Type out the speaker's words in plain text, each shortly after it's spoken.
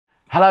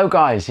Hello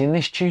guys, in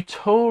this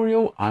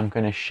tutorial I'm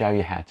going to show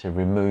you how to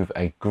remove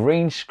a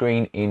green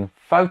screen in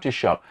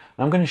Photoshop.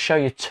 And I'm going to show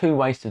you two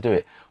ways to do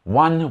it.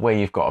 One where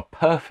you've got a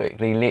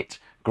perfectly lit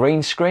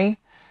green screen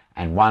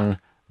and one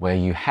where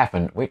you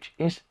haven't, which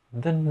is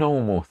the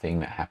normal thing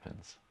that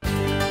happens.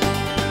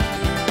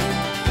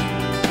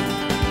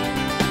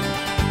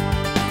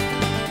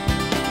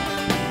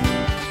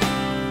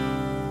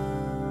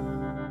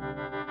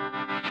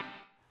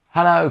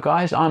 Hello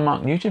guys, I'm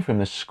Mark Newton from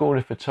the School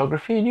of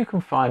Photography, and you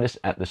can find us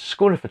at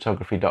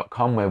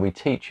theschoolofphotography.com, where we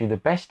teach you the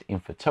best in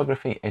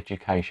photography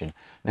education.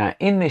 Now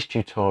in this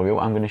tutorial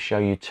I'm going to show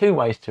you two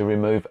ways to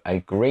remove a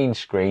green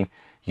screen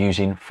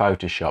using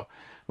Photoshop.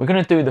 We're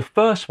going to do the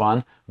first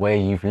one where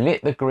you've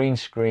lit the green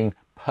screen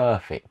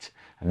perfect,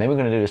 and then we're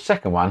going to do the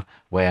second one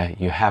where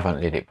you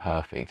haven't lit it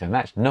perfect, and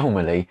that's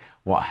normally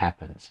what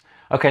happens.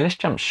 Okay, let's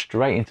jump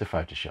straight into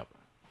Photoshop.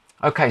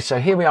 Okay, so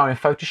here we are in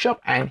Photoshop,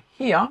 and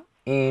here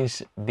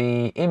is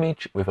the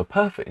image with a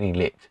perfectly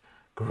lit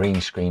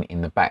green screen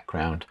in the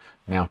background.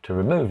 Now to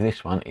remove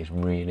this one is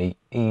really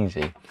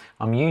easy.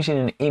 I'm using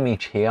an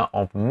image here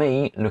of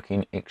me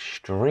looking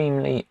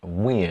extremely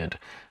weird,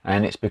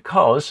 and it's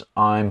because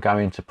I'm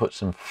going to put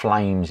some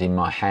flames in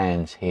my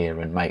hands here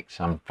and make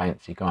some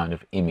fancy kind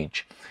of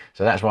image.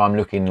 So that's why I'm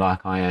looking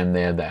like I am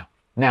there.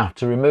 Now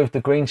to remove the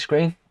green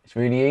screen, it's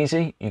really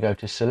easy. You go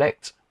to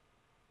Select,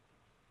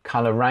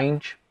 Color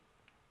Range,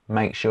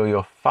 make sure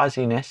your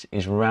fuzziness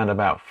is around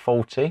about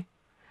 40.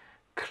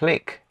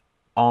 Click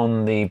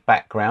on the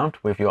background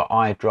with your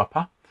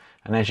eyedropper,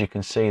 and as you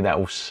can see that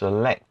will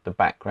select the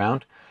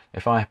background.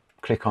 If I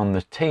click on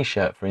the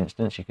t-shirt, for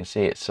instance, you can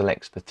see it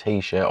selects the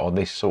t-shirt, or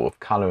this sort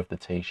of color of the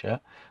t-shirt.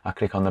 I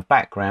click on the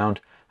background,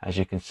 as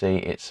you can see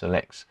it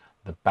selects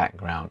the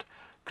background.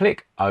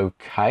 Click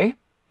OK,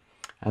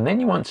 and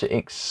then you want to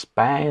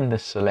expand the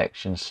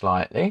selection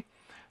slightly.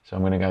 So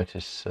I'm going to go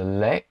to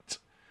Select,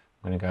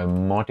 I'm going to go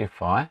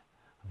Modify,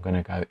 I'm going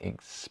to go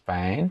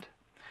Expand,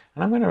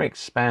 and I'm going to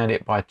expand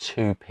it by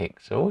 2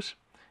 pixels.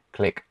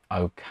 Click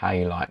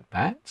OK like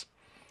that,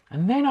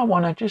 and then I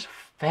want to just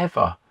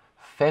feather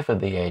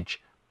the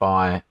edge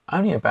by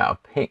only about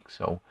a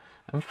pixel,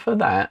 and for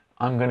that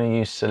I'm going to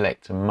use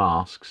Select and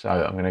Mask. So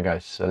I'm going to go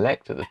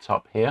Select at the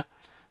top here,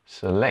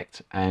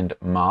 Select and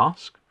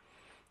Mask,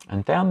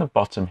 and down the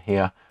bottom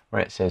here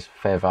where it says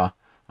Feather,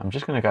 I'm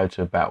just going to go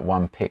to about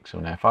 1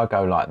 pixel. Now if I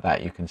go like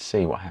that, you can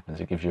see what happens.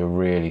 It gives you a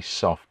really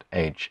soft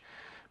edge,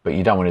 but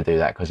you don't want to do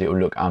that because it will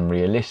look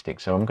unrealistic.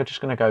 So I'm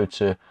just going to go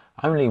to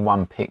only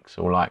 1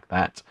 pixel like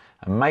that,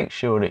 and make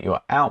sure that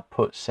your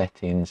output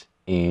settings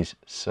is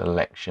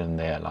selection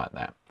there like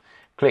that.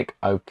 Click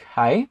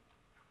OK.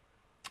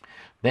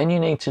 Then you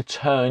need to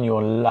turn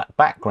your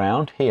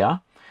background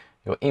here,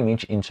 your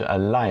image, into a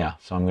layer.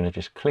 So I'm going to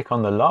just click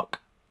on the lock,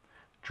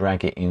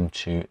 drag it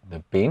into the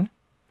bin,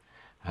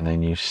 and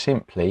then you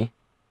simply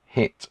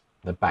hit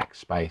the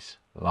backspace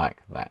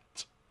like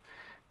that.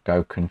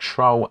 Go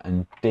Control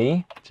and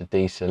D to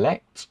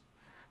deselect,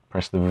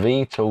 press the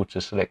V tool to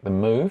select the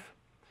move,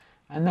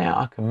 and now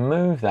I can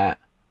move that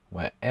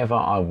wherever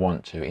I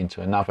want to,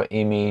 into another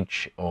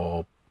image,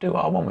 or do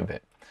what I want with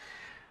it.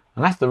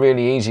 And that's the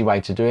really easy way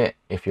to do it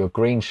if your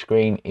green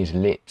screen is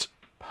lit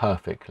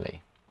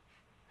perfectly.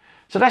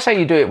 So that's how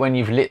you do it when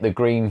you've lit the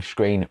green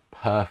screen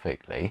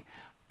perfectly.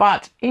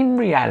 But in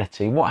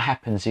reality, what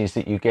happens is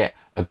that you get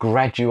a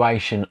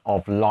graduation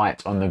of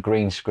light on the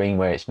green screen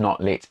where it's not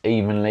lit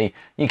evenly.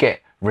 You get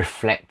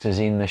reflectors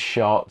in the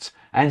shot,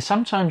 and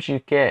sometimes you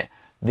get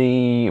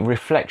the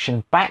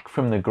reflection back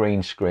from the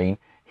green screen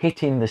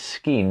hitting the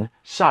skin.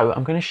 So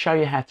I'm going to show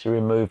you how to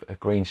remove a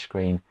green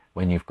screen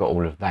when you've got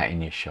all of that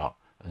in your shot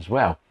as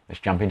well.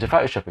 Let's jump into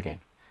Photoshop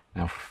again.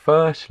 Now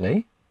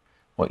firstly,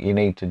 what you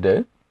need to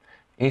do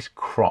is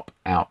crop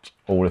out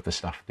all of the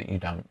stuff that you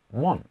don't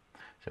want.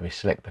 So we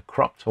select the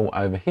crop tool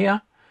over here.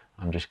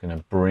 I'm just going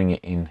to bring it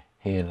in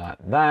here like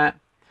that.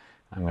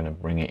 I'm going to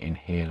bring it in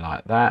here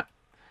like that.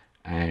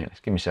 And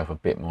let's give myself a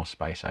bit more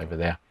space over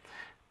there.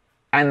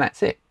 And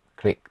that's it.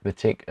 Click the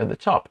tick at the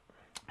top.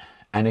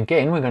 And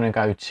again, we're going to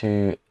go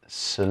to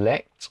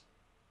Select,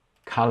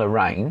 Color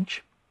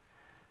Range.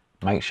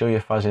 Make sure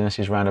your fuzziness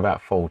is around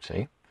about 40.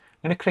 I'm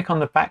going to click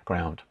on the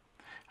background.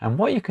 And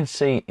what you can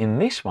see in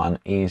this one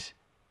is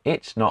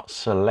it's not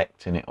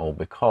selecting it all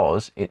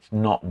because it's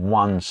not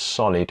one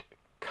solid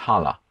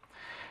color.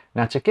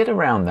 Now to get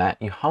around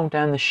that, you hold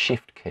down the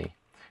Shift key.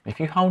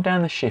 If you hold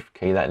down the Shift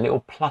key, that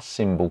little plus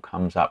symbol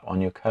comes up on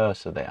your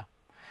cursor there.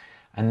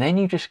 And then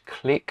you just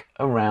click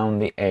around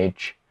the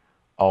edge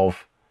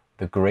of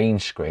the green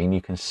screen.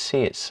 You can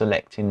see it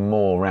selecting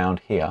more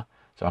around here.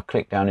 So I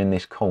click down in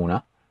this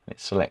corner, and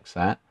it selects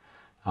that.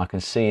 I can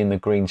see in the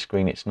green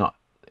screen it's not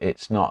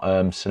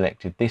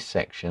selected this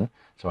section.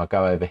 So I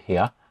go over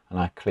here and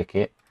I click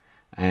it,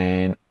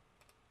 and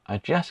I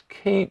just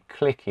keep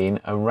clicking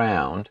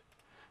around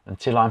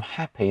until I'm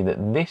happy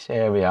that this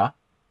area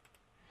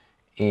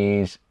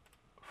is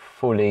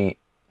fully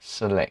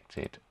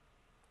selected.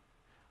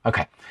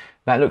 Okay,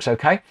 that looks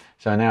okay.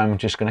 So now I'm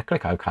just going to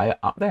click OK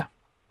up there.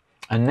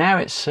 And now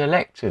it's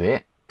selected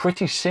it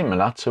pretty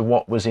similar to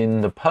what was in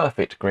the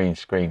perfect green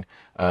screen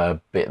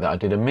bit that I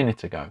did a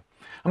minute ago.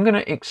 I'm going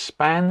to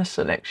expand the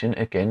selection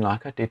again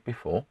like I did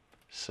before.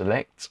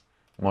 Select,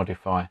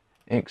 modify,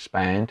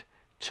 expand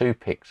 2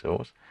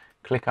 pixels,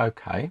 click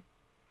OK.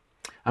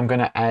 I'm going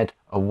to add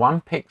a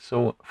 1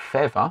 pixel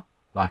feather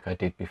like I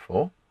did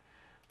before.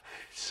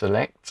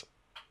 Select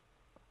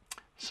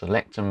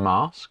and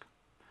mask.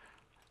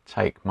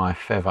 Take my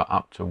feather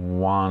up to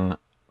 1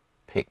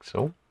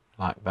 pixel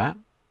like that.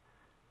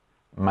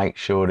 Make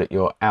sure that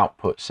your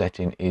output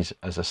setting is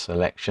as a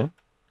selection.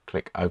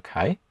 Click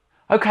OK.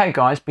 Okay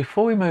guys,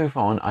 before we move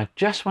on, I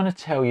just want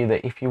to tell you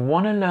that if you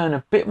want to learn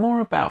a bit more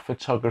about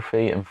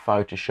photography and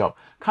Photoshop,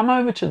 come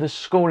over to the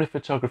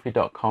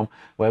schoolofphotography.com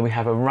where we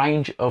have a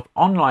range of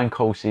online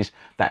courses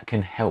that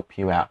can help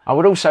you out. I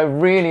would also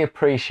really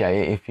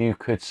appreciate it if you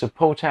could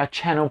support our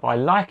channel by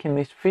liking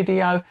this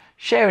video,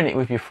 sharing it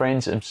with your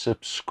friends and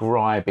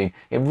subscribing.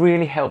 It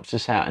really helps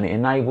us out and it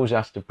enables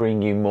us to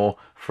bring you more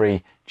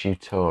free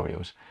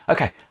tutorials.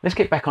 Okay, let's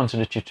get back onto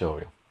the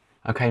tutorial.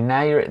 Okay,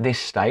 now you're at this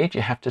stage,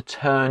 you have to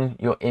turn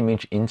your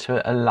image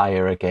into a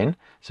layer again.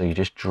 So you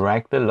just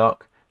drag the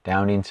lock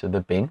down into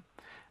the bin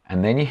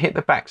and then you hit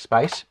the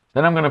backspace.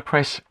 Then I'm going to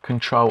press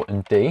Ctrl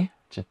and D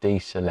to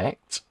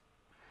deselect.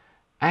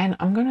 And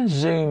I'm going to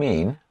zoom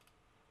in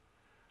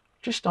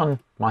just on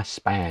my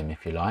span,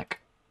 if you like.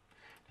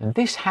 And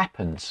this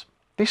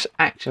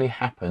actually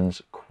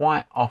happens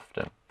quite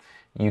often.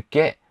 You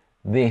get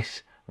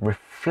this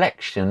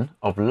reflection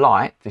of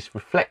light, this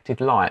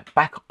reflected light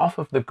back off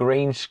of the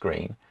green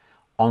screen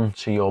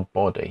onto your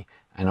body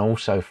and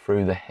also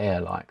through the hair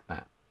like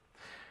that.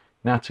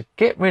 Now to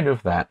get rid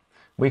of that,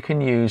 we can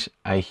use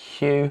a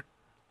hue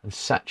and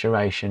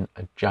saturation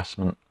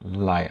adjustment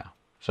layer.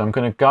 So I'm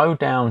going to go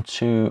down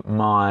to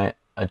my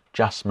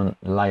adjustment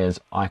layers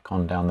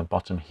icon down the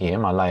bottom here,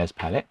 my layers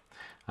palette.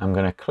 I'm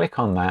going to click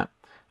on that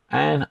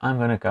and I'm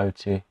going to go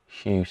to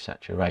hue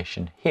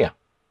saturation here.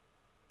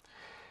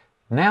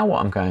 Now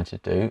what I'm going to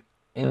do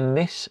in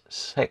this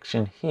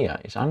section here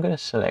is I'm going to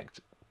select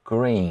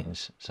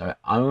greens, so it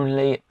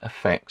only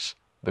affects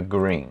the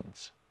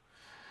greens.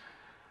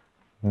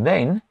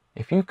 Then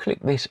if you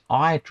click this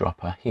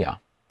eyedropper here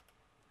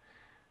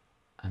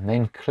and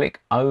then click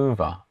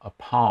over a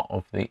part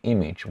of the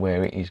image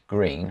where it is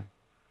green,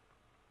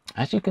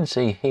 as you can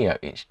see here,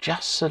 it's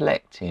just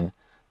selecting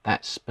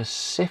that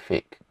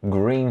specific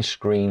green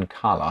screen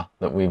color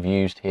that we've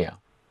used here.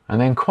 And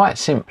then quite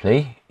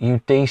simply,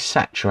 you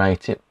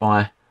desaturate it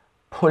by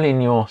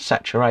pulling your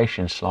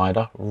saturation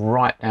slider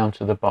right down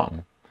to the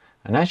bottom.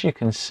 And as you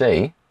can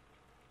see,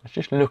 let's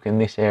just look in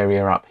this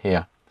area up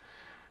here.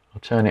 I'll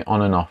turn it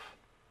on and off.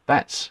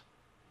 That's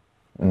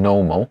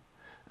normal,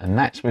 and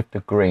that's with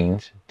the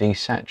greens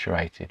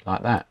desaturated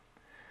like that.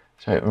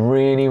 So it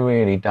really,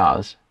 really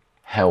does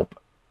help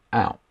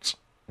out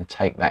and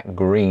take that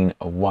green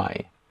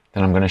away.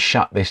 Then I'm going to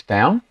shut this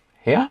down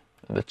here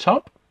at the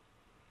top.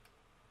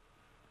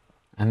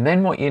 And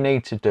then what you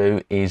need to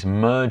do is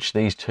merge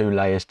these 2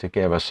 layers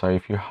together. So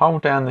if you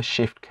hold down the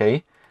Shift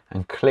key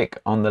and click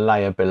on the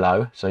layer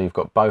below, so you've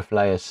got both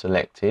layers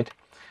selected,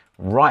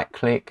 right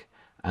click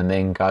and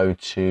then go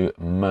to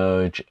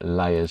merge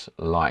layers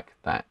like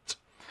that.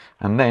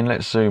 And then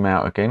let's zoom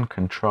out again,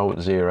 Control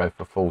 0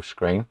 for full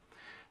screen.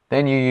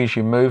 Then you use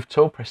your move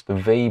tool, press the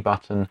V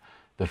button,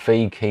 the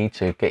V key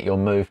to get your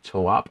move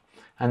tool up.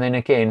 And then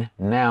again,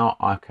 now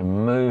I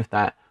can move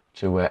that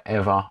to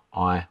wherever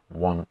I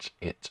want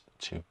it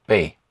to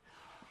be.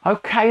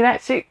 Okay,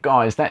 that's it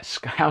guys. That's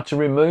how to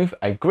remove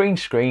a green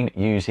screen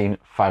using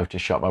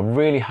Photoshop. I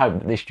really hope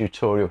that this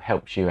tutorial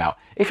helps you out.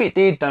 If it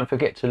did, don't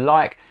forget to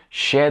like,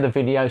 share the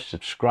video,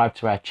 subscribe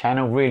to our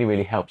channel.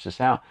 Really helps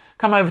us out.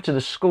 Come over to the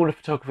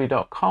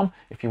schoolofphotography.com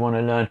if you want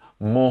to learn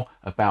more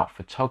about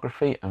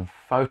photography and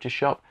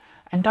Photoshop.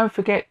 And don't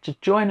forget to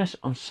join us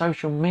on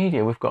social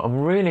media. We've got a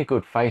really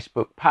good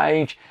Facebook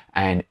page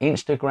and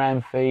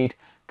Instagram feed.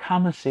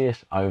 Come and see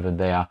us over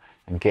there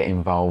and get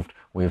involved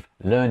with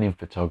learning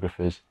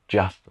photographers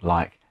just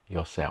like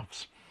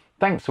yourselves.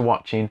 Thanks for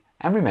watching,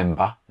 and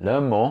remember,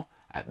 learn more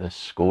at the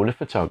School of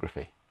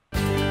Photography.